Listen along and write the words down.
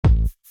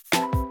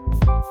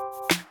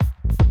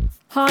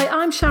Hi,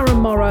 I'm Sharon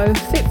Morrow,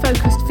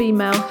 fit-focused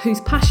female who's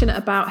passionate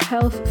about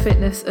health,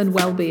 fitness and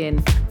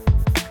well-being.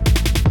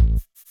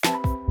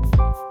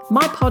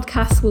 My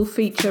podcast will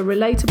feature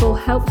relatable,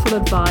 helpful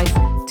advice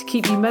to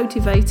keep you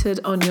motivated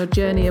on your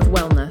journey of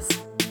wellness.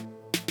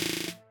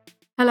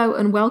 Hello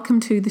and welcome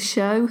to the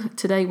show.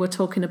 Today we're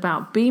talking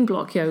about Beam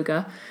Block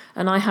Yoga,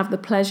 and I have the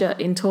pleasure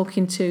in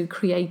talking to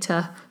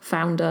creator,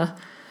 founder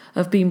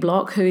of Beam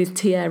Block, who is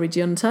Thierry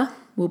Giunta.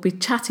 We'll be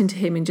chatting to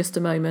him in just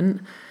a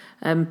moment.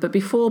 But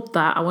before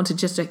that, I want to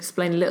just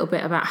explain a little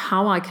bit about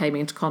how I came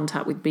into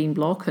contact with Beam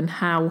Block and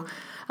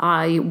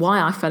why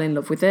I fell in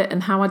love with it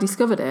and how I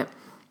discovered it.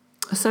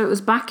 So it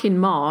was back in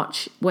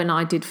March when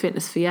I did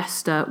Fitness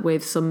Fiesta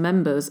with some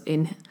members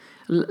in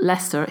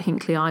Leicester at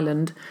Hinckley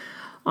Island.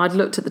 I'd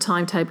looked at the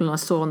timetable and I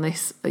saw on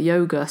this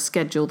yoga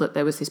schedule that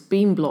there was this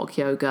Beam Block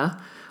yoga,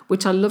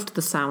 which I loved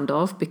the sound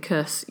of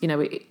because, you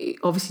know, it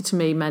obviously to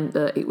me meant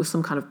that it was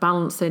some kind of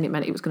balancing. It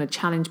meant it was going to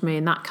challenge me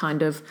in that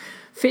kind of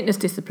fitness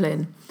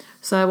discipline.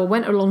 So I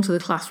went along to the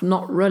class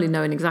not really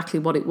knowing exactly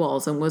what it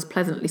was and was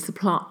pleasantly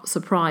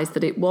surprised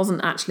that it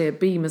wasn't actually a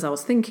beam as I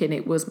was thinking.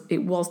 It was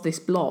this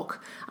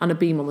block and a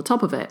beam on the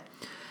top of it.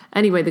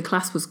 Anyway, the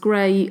class was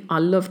great. I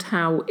loved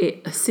how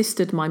it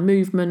assisted my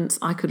movements.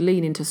 I could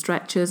lean into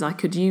stretches. I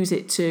could use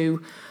it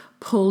to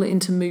pull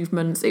into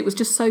movements. It was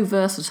just so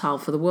versatile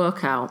for the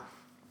workout.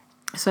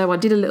 So I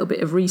did a little bit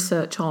of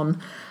research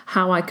on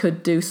how I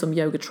could do some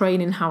yoga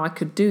training, how I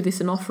could do this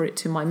and offer it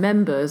to my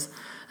members.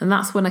 And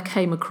that's when I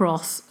came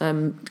across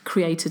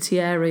creator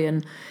Thierry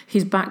and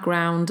his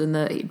background, and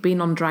that he'd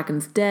been on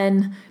Dragon's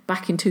Den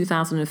back in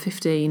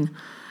 2015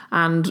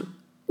 and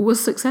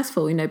was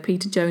successful. You know,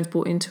 Peter Jones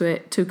bought into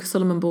it, Tuka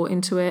Sullivan bought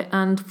into it,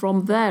 and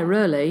from there,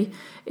 really,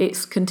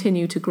 it's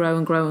continued to grow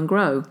and grow and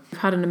grow.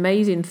 We've had an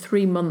amazing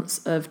 3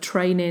 months of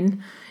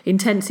training,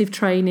 intensive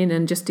training,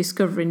 and just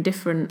discovering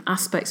different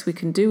aspects we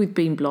can do with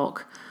Beam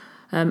Block.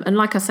 And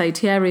like I say,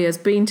 Thierry has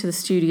been to the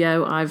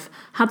studio. I've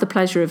had the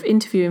pleasure of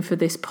interviewing for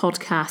this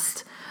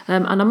podcast.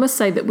 And I must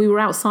say that we were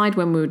outside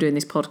when we were doing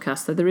this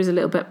podcast, so there is a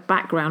little bit of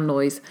background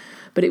noise.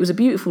 But it was a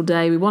beautiful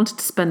day. We wanted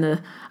to spend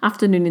the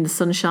afternoon in the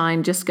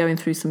sunshine, just going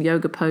through some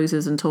yoga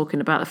poses and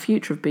talking about the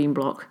future of Beam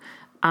Block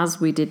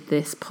as we did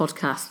this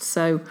podcast.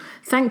 So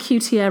thank you,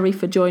 Thierry,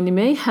 for joining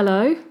me.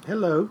 Hello.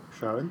 Hello,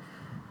 Sharon.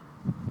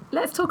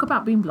 Let's talk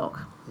about Beam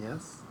Block.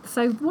 Yes.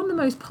 So one of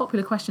the most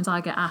popular questions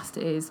I get asked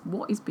is,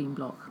 what is Beam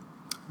Block?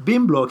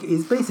 Beam Block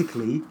is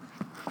basically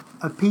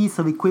a piece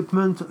of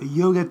equipment, a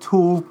yoga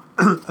tool,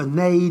 an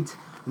aid,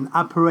 an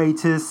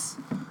apparatus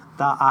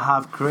that I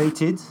have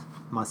created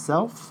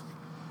myself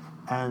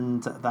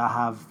and that I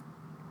have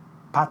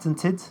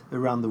patented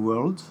around the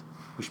world,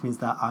 which means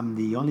that I'm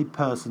the only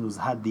person who's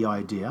had the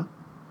idea.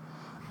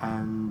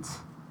 And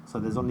so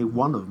there's only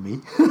one of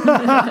me.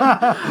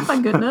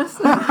 Thank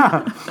goodness.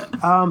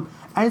 And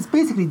it's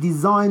basically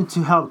designed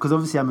to help, because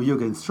obviously I'm a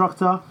yoga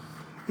instructor,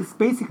 it's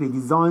basically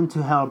designed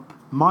to help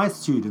my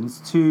students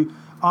to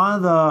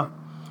either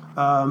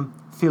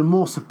feel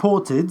more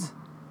supported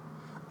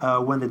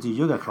when they do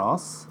yoga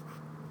class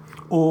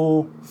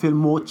or feel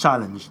more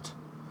challenged.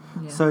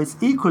 Yeah. So it's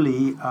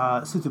equally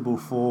suitable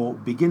for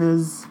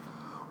beginners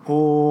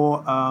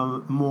or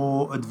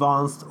more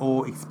advanced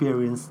or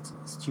experienced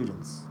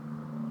students.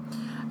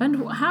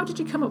 And how did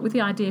you come up with the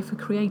idea for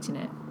creating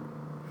it?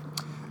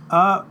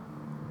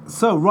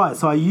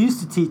 So I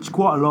used to teach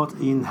quite a lot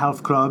in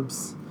health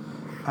clubs.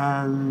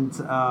 And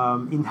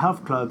in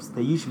health clubs,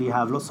 they usually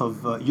have lots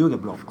of yoga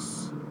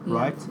blocks,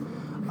 right?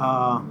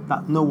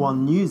 That no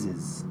one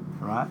uses,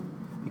 right?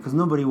 Because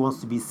nobody wants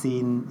to be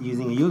seen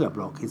using a yoga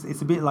block.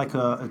 It's a bit like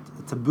a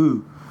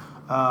taboo.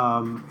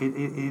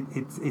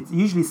 It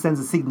usually sends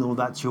a signal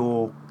that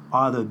you're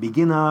either a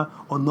beginner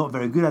or not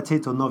very good at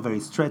it or not very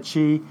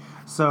stretchy.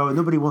 So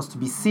nobody wants to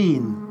be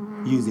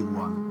seen using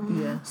one.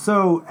 Yeah.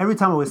 So every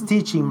time I was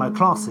teaching my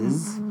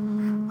classes,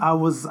 I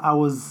was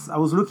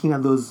looking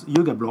at those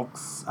yoga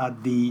blocks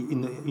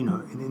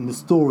in the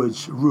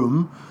storage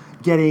room,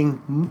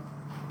 getting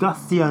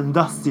dustier and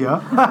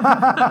dustier,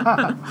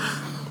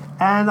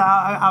 and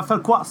I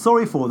felt quite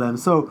sorry for them.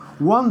 So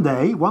one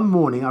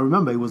morning, I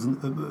remember it was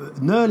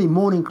an early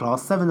morning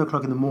class, 7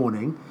 o'clock in the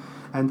morning,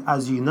 and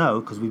as you know,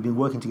 because we've been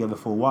working together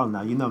for a while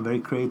now, you know I'm very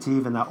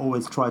creative, and I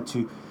always try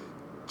to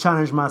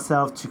challenge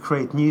myself to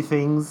create new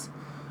things.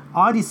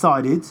 I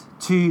decided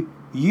to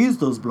use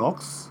those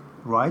blocks,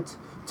 right?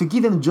 To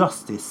give them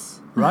justice,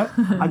 right?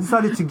 I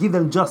decided to give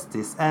them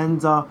justice,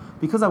 and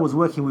because I was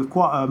working with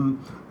quite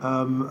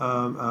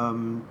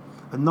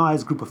a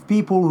nice group of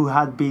people who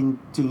had been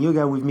doing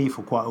yoga with me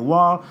for quite a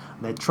while,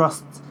 they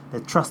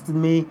trusted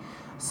me,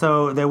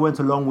 so they went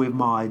along with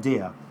my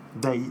idea.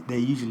 They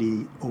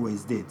usually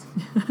always did.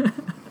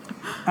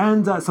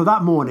 And so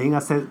that morning, I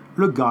said,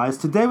 "Look, guys,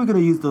 today we're going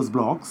to use those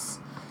blocks,"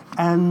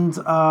 and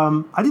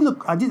I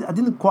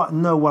didn't quite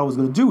know what I was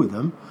going to do with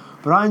them,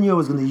 but I knew I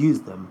was going to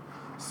use them.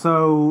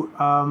 So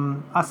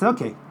I said,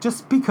 okay,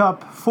 just pick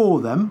up 4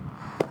 of them,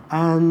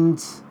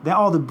 and they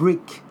are the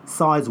brick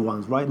size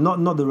ones, right?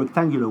 Not the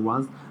rectangular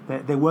ones.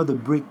 They were the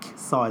brick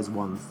size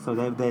ones, so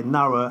they're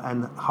narrower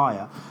and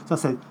higher. So I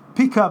said,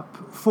 pick up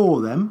 4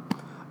 of them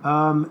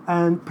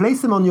and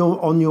place them on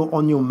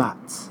your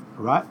mat,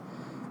 right?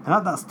 And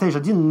at that stage, I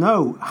didn't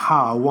know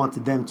how I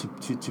wanted them to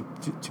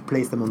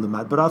place them on the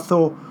mat. But I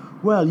thought,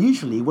 well,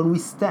 usually when we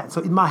stand,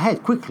 so in my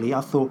head quickly,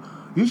 I thought,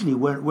 usually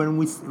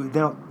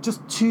there are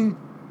just two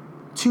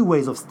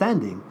ways of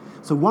standing.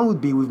 So one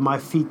would be with my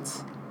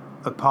feet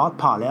apart,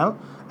 parallel,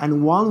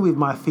 and one with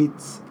my feet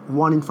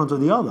one in front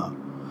of the other.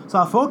 So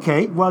I thought,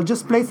 okay, well,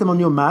 just place them on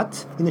your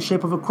mat in the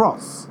shape of a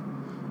cross.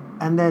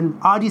 And then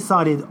I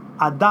decided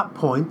at that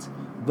point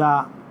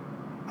that,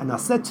 and I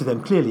said to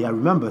them clearly, I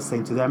remember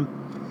saying to them,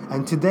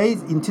 and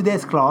in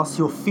today's class,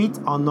 your feet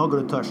are not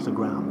going to touch the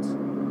ground.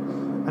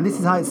 And this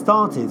is how it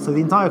started. So the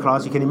entire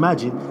class, you can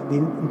imagine, the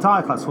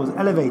entire class was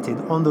elevated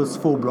on those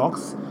 4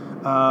 blocks,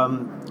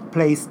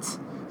 placed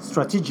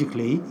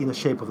strategically in the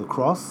shape of the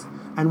cross.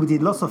 And we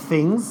did lots of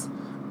things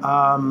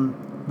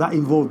that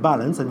involved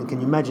balance. And you can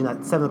imagine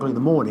at 7 o'clock in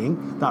the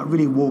morning, that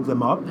really woke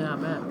them up. Yeah, I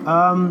bet.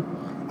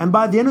 And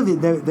by the end of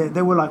it,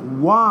 they were like,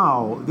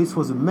 wow, this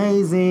was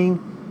amazing.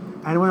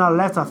 And when I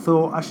left, I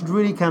thought I should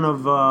really kind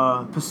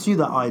of pursue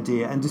that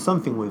idea and do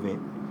something with it.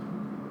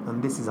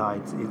 And this is how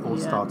it all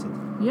started.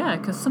 Yeah,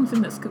 because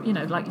something that's,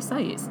 like you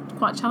say, it's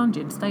quite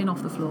challenging, staying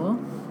off the floor.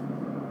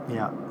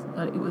 Yeah.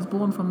 It was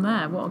born from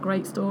there. What a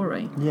great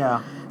story.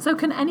 Yeah. So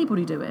can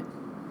anybody do it?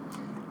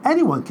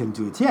 Anyone can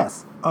do it,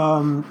 yes.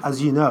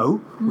 As you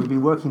know, we've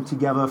been working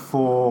together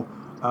for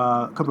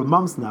a couple of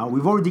months now.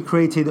 We've already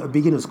created a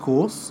beginner's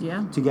course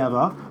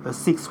together, a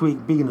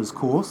 6-week beginner's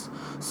course.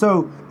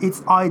 So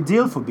it's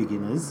ideal for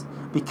beginners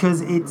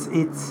because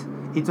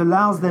it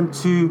allows them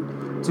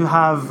to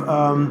have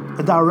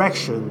a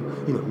direction,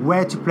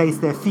 where to place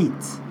their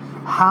feet,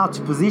 how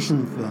to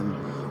position them,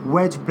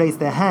 where to place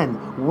their hand,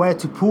 where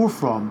to pull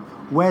from,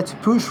 where to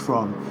push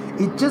from.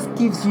 It just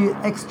gives you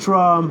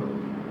extra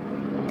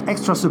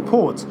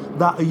support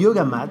that a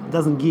yoga mat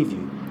doesn't give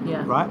you.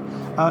 Yeah. Right?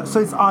 So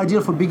it's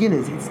ideal for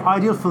beginners. It's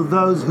ideal for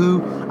those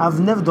who have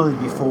never done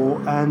it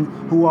before and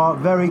who are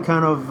very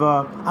kind of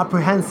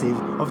apprehensive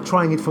of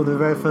trying it for the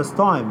very first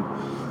time.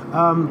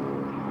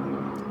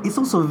 It's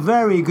also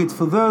very good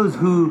for those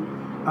who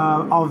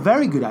are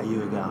very good at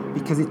yoga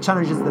because it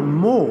challenges them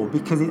more,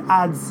 because it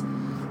adds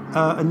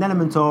an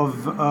element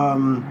of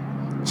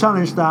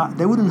challenge that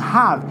they wouldn't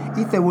have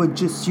if they were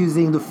just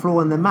using the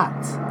floor and the mat.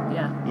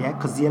 Yeah,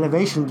 because the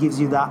elevation gives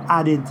you that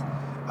added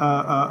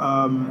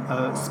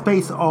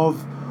space of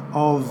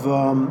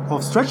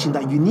stretching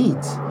that you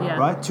need,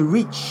 right, to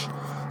reach.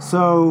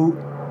 So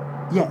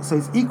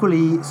it's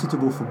equally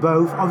suitable for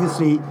both.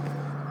 Obviously,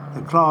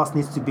 the class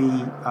needs to be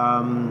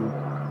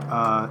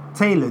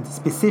tailored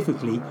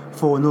specifically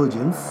for an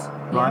audience,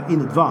 right,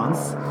 in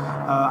advance.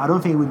 I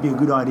don't think it would be a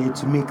good idea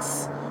to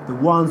mix the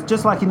ones,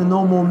 just like in a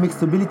normal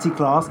mixed ability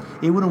class,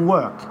 it wouldn't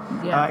work.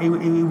 It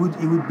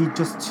would be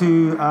just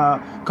too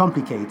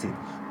complicated.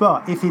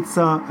 But if it's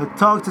a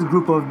targeted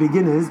group of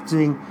beginners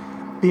doing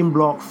Beam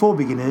Block for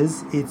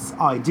beginners, it's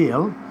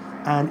ideal,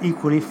 and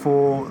equally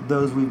for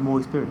those with more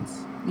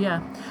experience.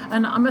 Yeah,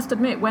 and I must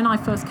admit, when I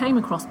first came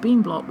across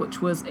Beam Block, which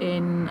was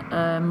in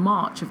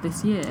March of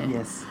this year,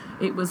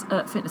 it was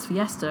at Fitness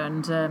Fiesta,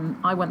 and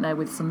I went there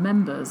with some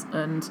members,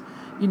 and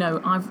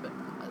I've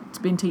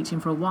been teaching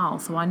for a while,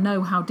 so I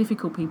know how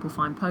difficult people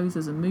find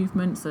poses and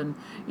movements, and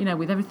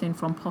with everything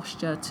from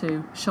posture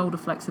to shoulder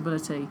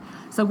flexibility.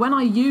 So when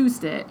I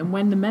used it, and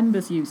when the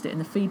members used it, and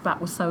the feedback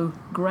was so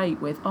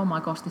great with, oh my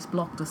gosh, this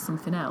block does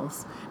something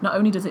else. Not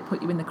only does it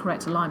put you in the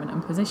correct alignment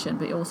and position,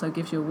 but it also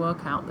gives you a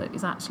workout that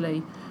is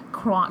actually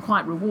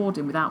quite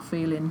rewarding without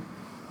feeling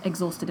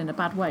exhausted in a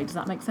bad way. Does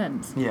that make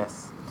sense?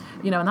 Yes.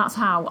 And that's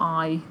how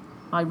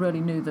I really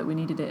knew that we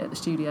needed it at the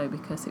studio,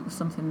 because it was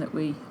something that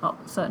we,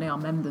 certainly our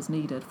members,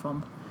 needed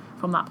from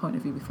that point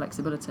of view with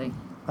flexibility.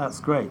 That's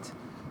great.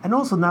 And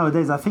also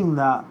nowadays, I think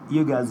that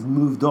yoga has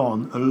moved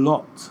on a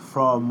lot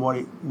from what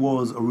it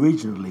was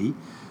originally.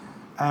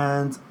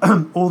 And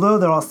although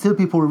there are still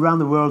people around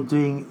the world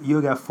doing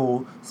yoga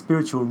for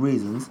spiritual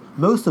reasons,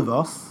 most of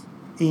us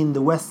in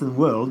the Western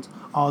world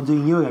are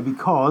doing yoga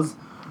because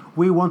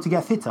we want to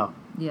get fitter.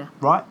 Yeah.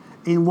 Right?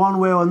 In one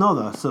way or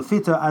another. So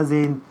fitter as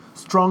in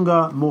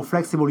stronger, more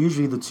flexible.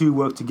 Usually the two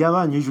work together,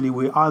 and usually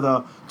we're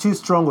either too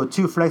strong or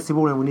too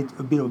flexible, and we need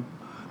a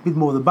bit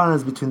more of the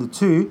balance between the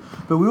two.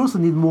 But we also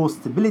need more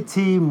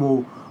stability,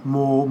 more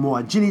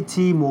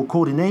agility, more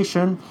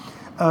coordination,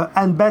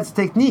 and better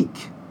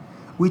technique,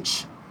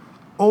 which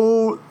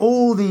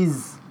all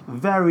these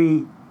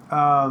very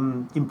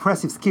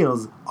impressive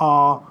skills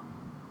are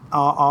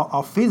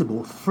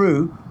feasible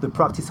through the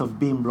practice of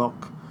Beam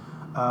Block.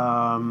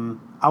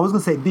 I was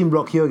going to say Beam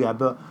Block yoga,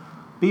 but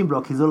Beam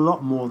Block is a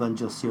lot more than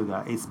just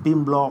yoga. It's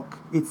Beam Block.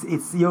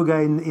 It's yoga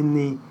in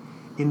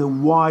the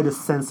wider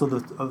sense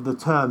of the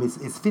term.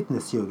 It's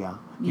fitness yoga.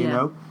 You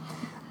know.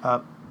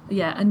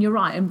 And you're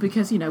right. And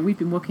because we've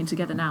been working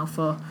together now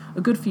for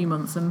a good few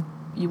months, and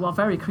you are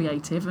very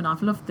creative, and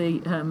I've loved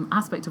the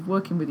aspect of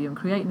working with you and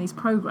creating these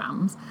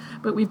programs.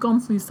 But we've gone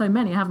through so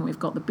many, haven't we? We've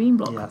got the Beam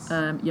Block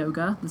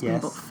yoga, there's Beam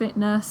Block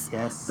Fitness,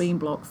 Beam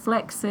Block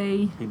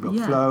Flexi, Beam Block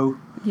Flow.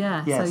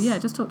 Yeah. So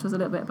just talk to us a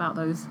little bit about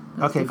those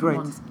Okay, great.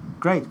 ones.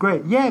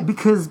 Great. Yeah,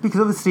 because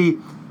obviously,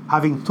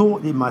 having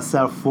taught it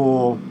myself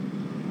for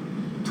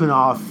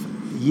 2.5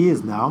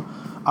 years now,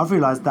 I've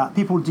realized that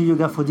people do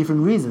yoga for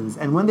different reasons.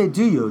 And when they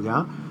do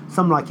yoga,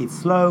 some like it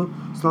slow,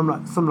 some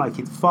like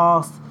it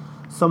fast,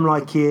 some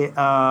like it,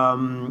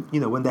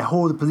 when they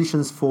hold the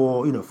positions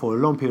for a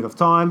long period of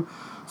time.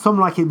 Some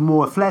like it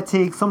more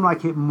athletic, some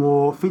like it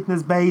more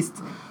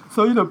fitness-based.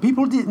 So,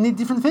 people need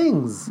different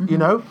things,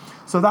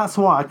 So that's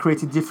why I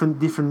created different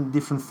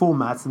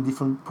formats and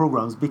different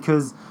programs,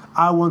 because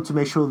I want to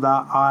make sure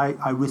that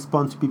I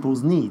respond to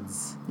people's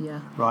needs.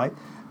 Yeah. Right?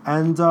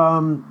 And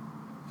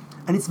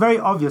it's very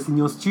obvious in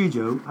your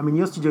studio. I mean,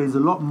 your studio is a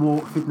lot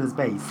more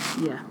fitness-based.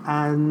 Yeah.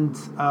 And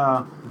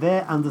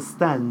they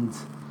understand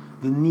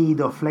the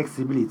need of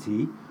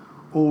flexibility,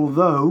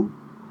 although,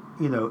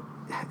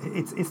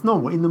 it's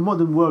normal. In the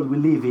modern world we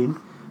live in,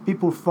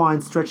 people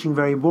find stretching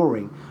very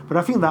boring. But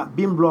I think that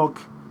Beam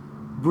Block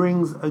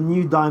brings a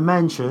new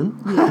dimension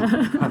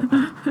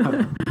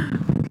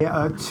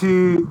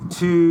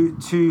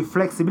to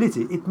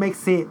flexibility. It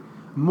makes it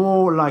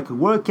more like a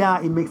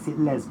workout. It makes it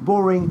less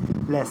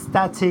boring, less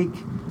static,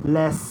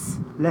 less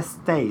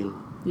stale.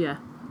 Yeah,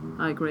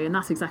 I agree, and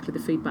that's exactly the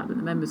feedback that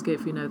the members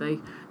give.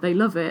 They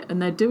love it, and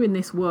they're doing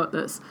this work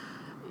that's,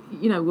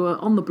 we're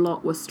on the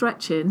block, we're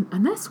stretching,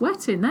 and they're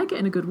sweating. They're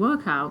getting a good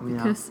workout,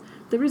 because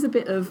there is a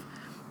bit of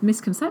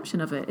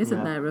misconception of it,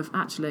 isn't there, of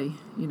actually,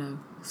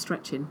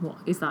 stretching. What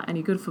is that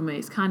any good for me?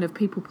 It's kind of,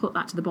 people put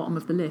that to the bottom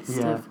of the list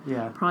of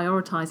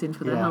prioritising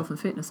for their health and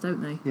fitness,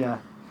 don't they? Yeah.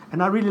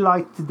 And I really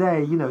like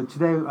today,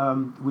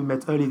 we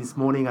met early this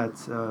morning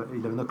at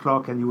 11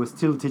 o'clock, and you were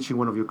still teaching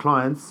one of your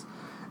clients.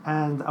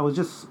 And I was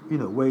just,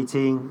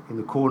 waiting in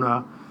the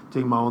corner,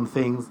 doing my own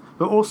things,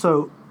 but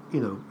also,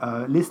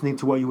 listening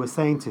to what you were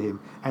saying to him.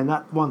 And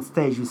at one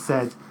stage you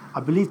said, I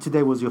believe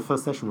today was your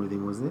first session with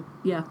him, wasn't it?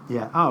 Yeah.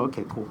 Yeah. Oh,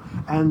 okay, cool.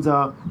 And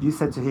you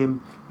said to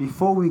him,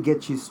 before we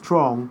get you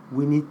strong,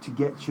 we need to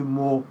get you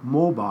more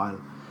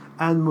mobile.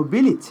 And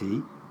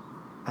mobility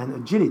and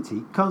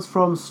agility comes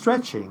from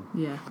stretching.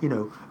 Yeah.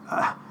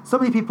 So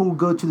many people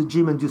go to the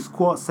gym and do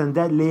squats and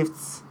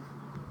deadlifts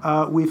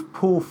with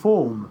poor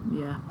form.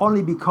 Yeah.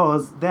 Only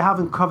because they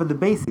haven't covered the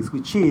basics,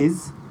 which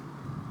is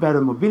better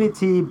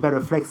mobility,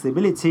 better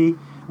flexibility,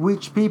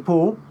 which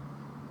people,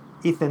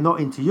 if they're not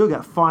into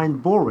yoga,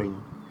 find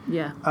boring.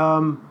 Yeah.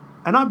 And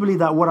I believe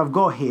that what I've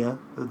got here,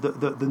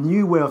 the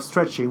new way of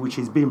stretching, which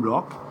is Beam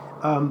Block,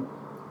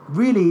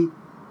 really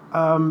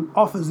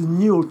offers a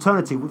new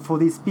alternative for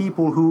these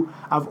people who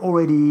have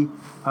already,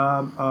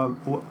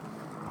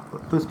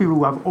 those people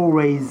who have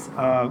always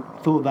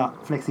thought that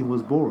flexibility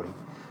was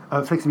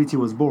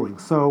boring.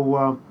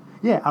 So,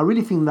 I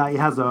really think that it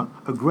has a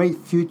great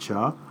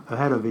future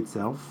ahead of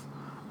itself,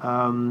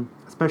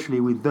 especially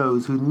with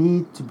those who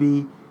need to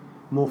be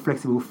more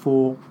flexible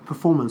for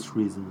performance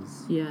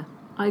reasons. Yeah,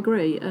 I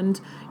agree.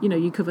 And,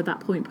 you covered that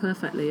point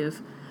perfectly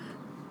of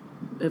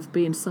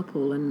being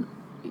supple. And,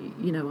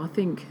 I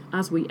think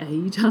as we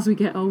age, as we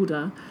get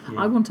older,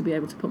 I want to be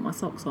able to put my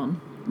socks on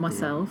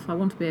myself. I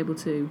want to be able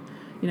to,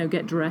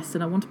 get dressed,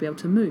 and I want to be able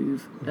to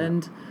move. Yeah.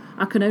 And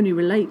I can only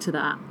relate to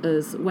that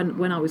as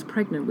when I was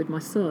pregnant with my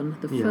son,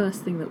 the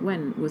first thing that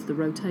went was the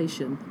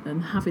rotation,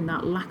 and having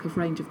that lack of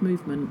range of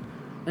movement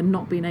and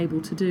not being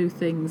able to do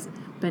things,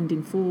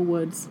 bending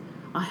forwards.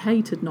 I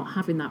hated not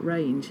having that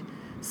range.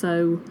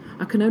 So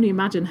I can only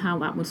imagine how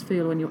that must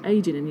feel when you're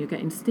aging and you're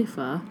getting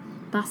stiffer.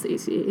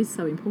 It is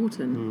so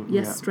important.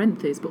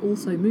 Strength is, but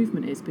also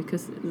movement is,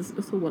 because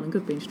it's all well and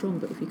good being strong,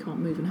 but if you can't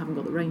move and haven't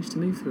got the range to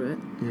move through it,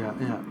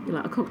 you're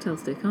like a cocktail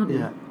stick, aren't you?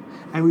 Yeah.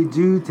 And we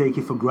do take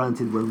it for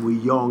granted when we're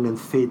young and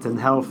fit and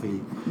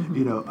healthy,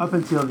 up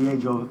until the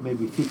age of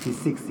maybe 50,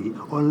 60,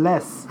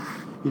 unless,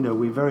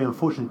 we're very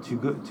unfortunate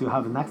to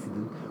have an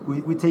accident.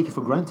 We take it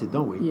for granted,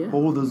 don't we? Yeah.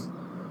 All those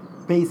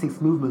basic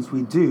movements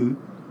we do,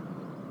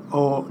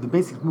 or the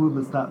basic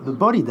movements that the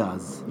body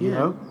does,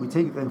 we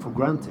take them for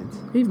granted.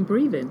 Even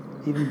breathing.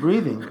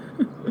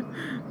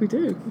 We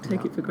do. We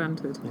take it for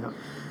granted. Yeah.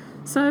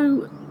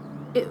 So,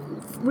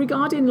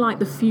 regarding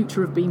the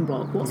future of Beam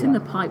Block, what's in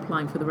the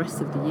pipeline for the rest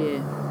of the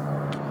year?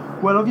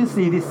 Well,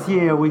 obviously this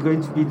year we're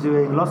going to be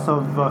doing lots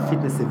of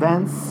fitness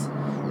events.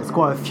 There's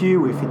quite a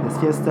few with Fitness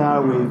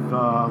Fiesta, with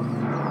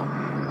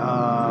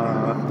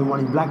the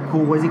one in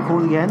Blackpool. What is it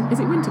called again? Is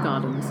it Winter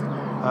Gardens?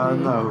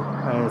 No.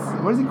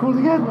 What is it called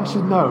again? I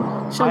should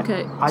know.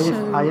 Showcase.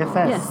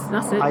 IFS. Yes,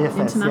 that's it.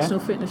 IFS, International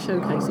Fitness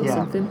Showcase or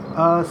something.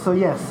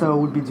 So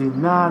we'll be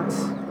doing that.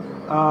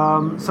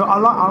 So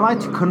I like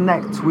to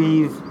connect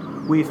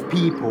with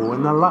people,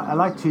 and I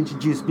like to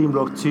introduce Beam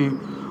Block to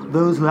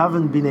those who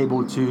haven't been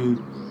able to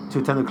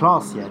attend a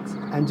class yet.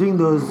 And doing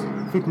those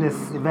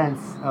fitness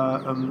events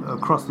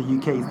across the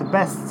UK is the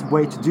best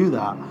way to do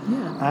that.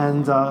 Yeah.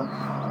 And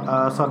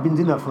So I've been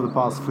doing that for the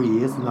past 3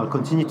 years, and I'll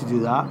continue to do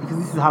that because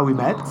this is how we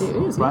met. It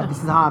is, right? yeah. This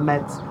is how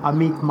I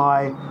meet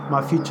my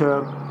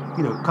future,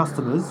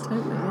 customers,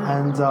 Totally,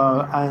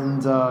 yeah.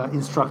 and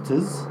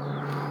instructors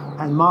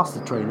and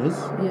master trainers,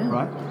 Yeah.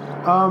 right?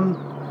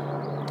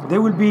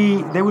 There will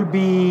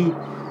be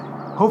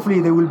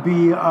hopefully there will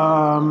be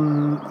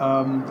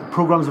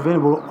programs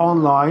available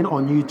online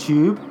on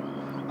YouTube.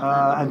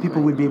 And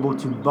people will be able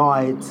to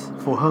buy it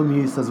for home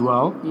use as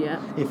well. Yeah.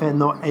 If they're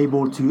not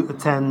able to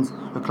attend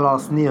a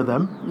class near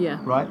them. Yeah.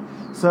 Right.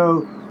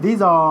 So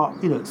these are,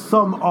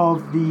 some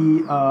of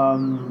the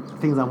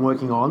things I'm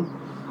working on.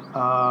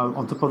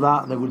 On top of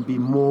that, there will be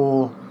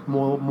more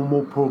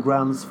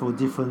programs for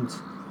different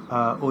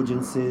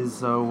audiences.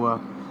 So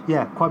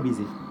quite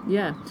busy.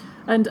 Yeah.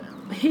 And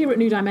here at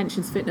New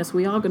Dimensions Fitness,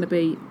 we are going to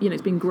be,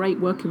 it's been great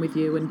working with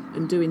you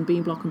and doing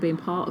Beam Block and being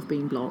part of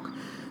Beam Block.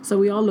 So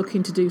we are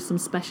looking to do some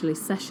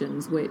specialist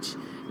sessions, which,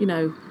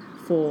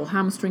 for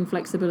hamstring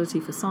flexibility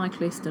for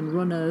cyclists and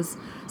runners.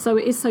 So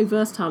it is so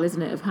versatile, isn't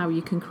it, of how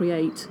you can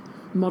create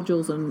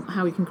modules and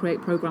how you can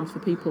create programs for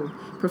people,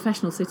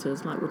 professional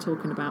sitters, like we're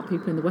talking about,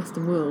 people in the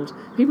Western world,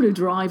 people who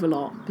drive a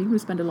lot, people who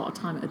spend a lot of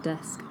time at a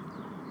desk.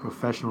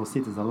 Professional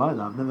sitters, I like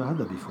that. I've never heard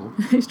that before.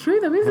 It's true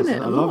though, isn't Yes,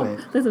 it? I love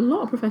it. There's a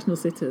lot of professional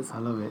sitters. I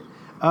love it.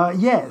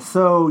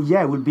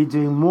 We'll be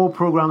doing more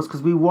programs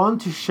because we want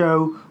to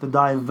show the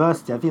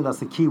diversity. I think that's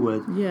the key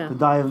word. Yeah.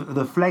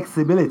 The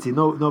flexibility,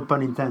 no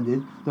pun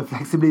intended, the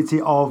flexibility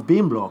of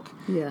Beam Block.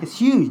 Yeah. It's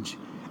huge.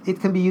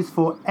 It can be used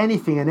for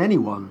anything and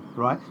anyone,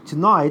 right?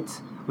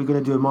 Tonight, we're going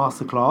to do a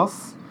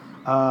masterclass,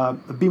 a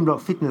Beam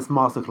Block fitness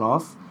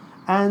masterclass.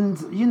 And,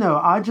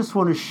 I just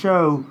want to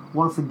show,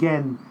 once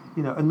again,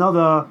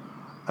 another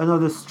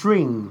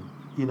string,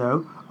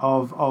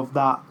 of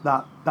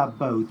that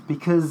boat,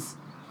 because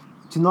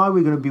tonight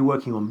we're going to be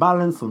working on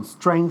balance, on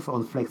strength,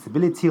 on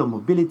flexibility, on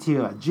mobility,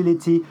 on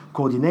agility,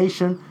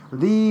 coordination.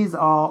 These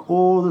are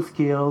all the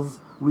skills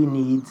we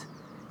need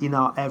in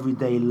our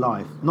everyday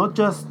life, not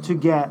just to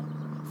get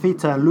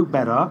fitter and look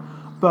better,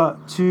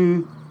 but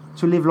to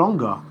live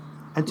longer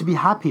and to be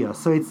happier.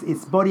 So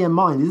it's body and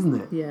mind, isn't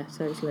it? Yeah,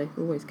 totally.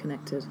 Always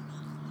connected.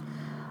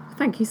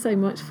 Thank you so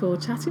much for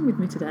chatting with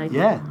me today.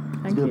 Yeah,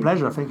 it's been you. a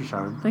pleasure. Thank you,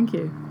 Sharon. Thank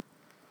you.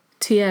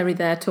 Thierry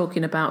there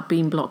talking about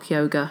Beam Block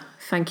Yoga.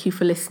 Thank you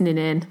for listening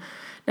in.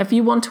 Now, if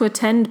you want to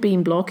attend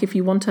Beam Block, if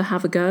you want to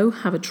have a go,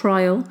 have a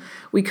trial,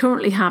 we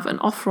currently have an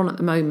offer on at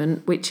the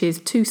moment, which is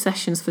 2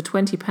 sessions for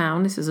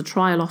 £20. This is a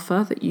trial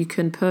offer that you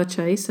can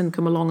purchase and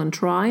come along and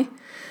try.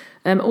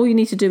 All you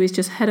need to do is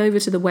just head over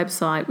to the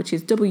website, which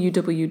is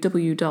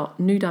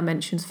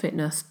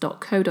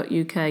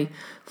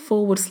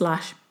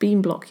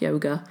www.newdimensionsfitness.co.uk/Beam Block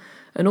Yoga,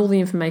 and all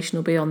the information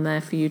will be on there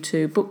for you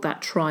to book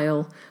that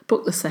trial,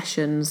 book the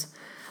sessions,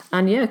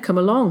 and come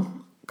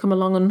along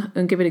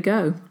and give it a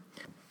go.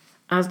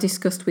 As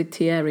discussed with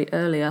Thierry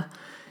earlier,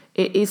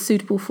 it is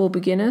suitable for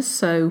beginners,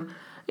 so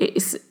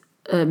it's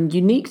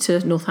unique to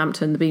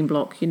Northampton, the Beam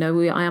Block.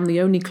 I am the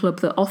only club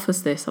that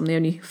offers this. I'm the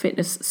only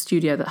fitness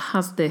studio that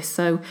has this.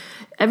 So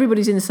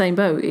everybody's in the same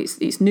boat.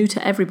 It's new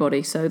to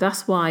everybody. So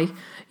that's why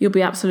you'll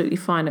be absolutely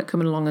fine at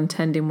coming along and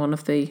attending one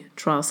of the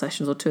trial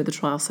sessions or 2 of the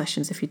trial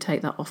sessions if you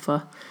take that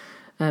offer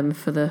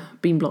for the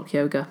Beam Block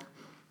Yoga.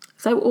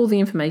 So all the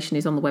information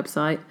is on the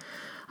website.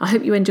 I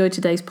hope you enjoyed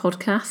today's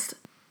podcast.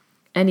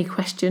 Any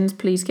questions,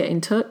 please get in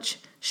touch.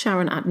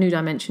 Sharon at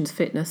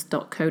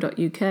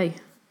newdimensionsfitness.co.uk.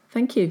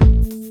 Thank you.